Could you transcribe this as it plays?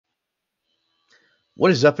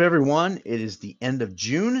What is up, everyone? It is the end of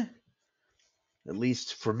June, at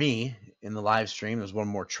least for me in the live stream. There's one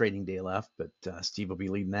more trading day left, but Steve will be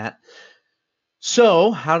leading that.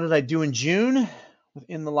 So, how did I do in June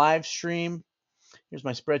in the live stream? Here's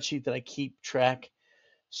my spreadsheet that I keep track.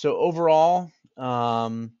 So, overall,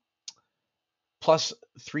 plus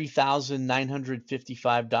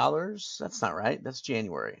 $3,955. That's not right. That's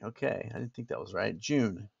January. Okay, I didn't think that was right.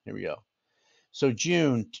 June. Here we go. So,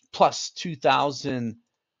 June plus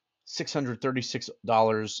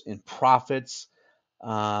 $2,636 in profits.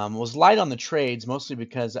 Was light on the trades, mostly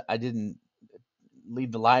because I didn't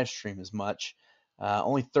lead the live stream as much.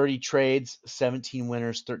 Only 30 trades, 17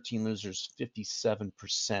 winners, 13 losers,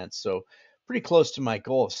 57%. So pretty close to my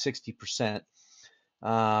goal of 60%.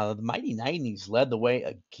 The Mighty 90s led the way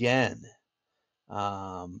again.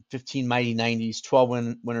 15 Mighty 90s,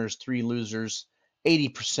 12 winners, 3 losers,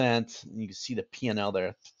 80%. You can see the P&L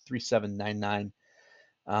there, 3799.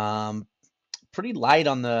 Pretty light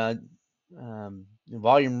on the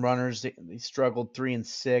volume runners. They struggled 3 and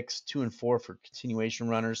 6, 2 and 4 for continuation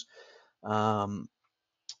runners. I'll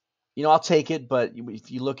take it, but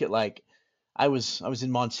if you look at like I was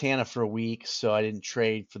in Montana for a week, so I didn't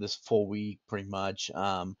trade for this full week pretty much.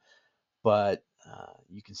 But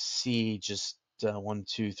you can see just 1,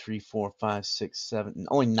 2, 3, 4, 5, 6, 7,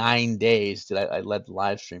 only 9 days did I led the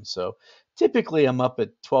live stream. So typically I'm up at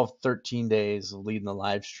 12, 13 days leading the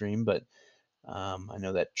live stream, but I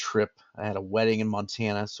know that trip, I had a wedding in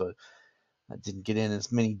Montana, so I didn't get in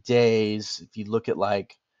as many days. If you look at 30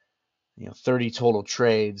 total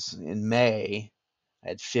trades in May, I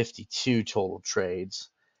had 52 total trades.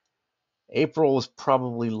 April was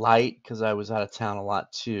probably light because I was out of town a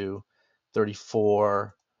lot too.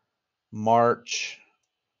 34. March,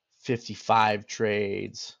 55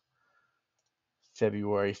 trades.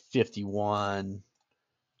 February, 51.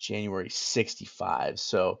 January, 65.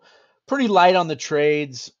 So pretty light on the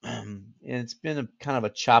trades, and it's been a kind of a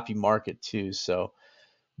choppy market too. So,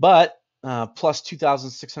 but plus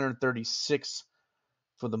 2,636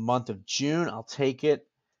 for the month of June, I'll take it.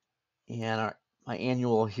 And my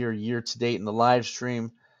annual here year to date in the live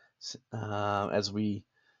stream, as we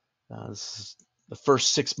this is the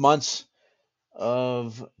first 6 months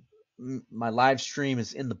of my live stream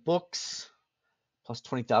is in the books. Plus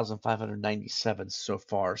 20,597 so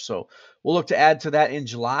far. So we'll look to add to that in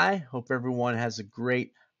July. Hope everyone has a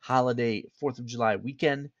great holiday 4th of July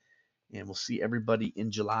weekend, and we'll see everybody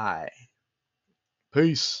in July.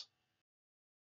 Peace.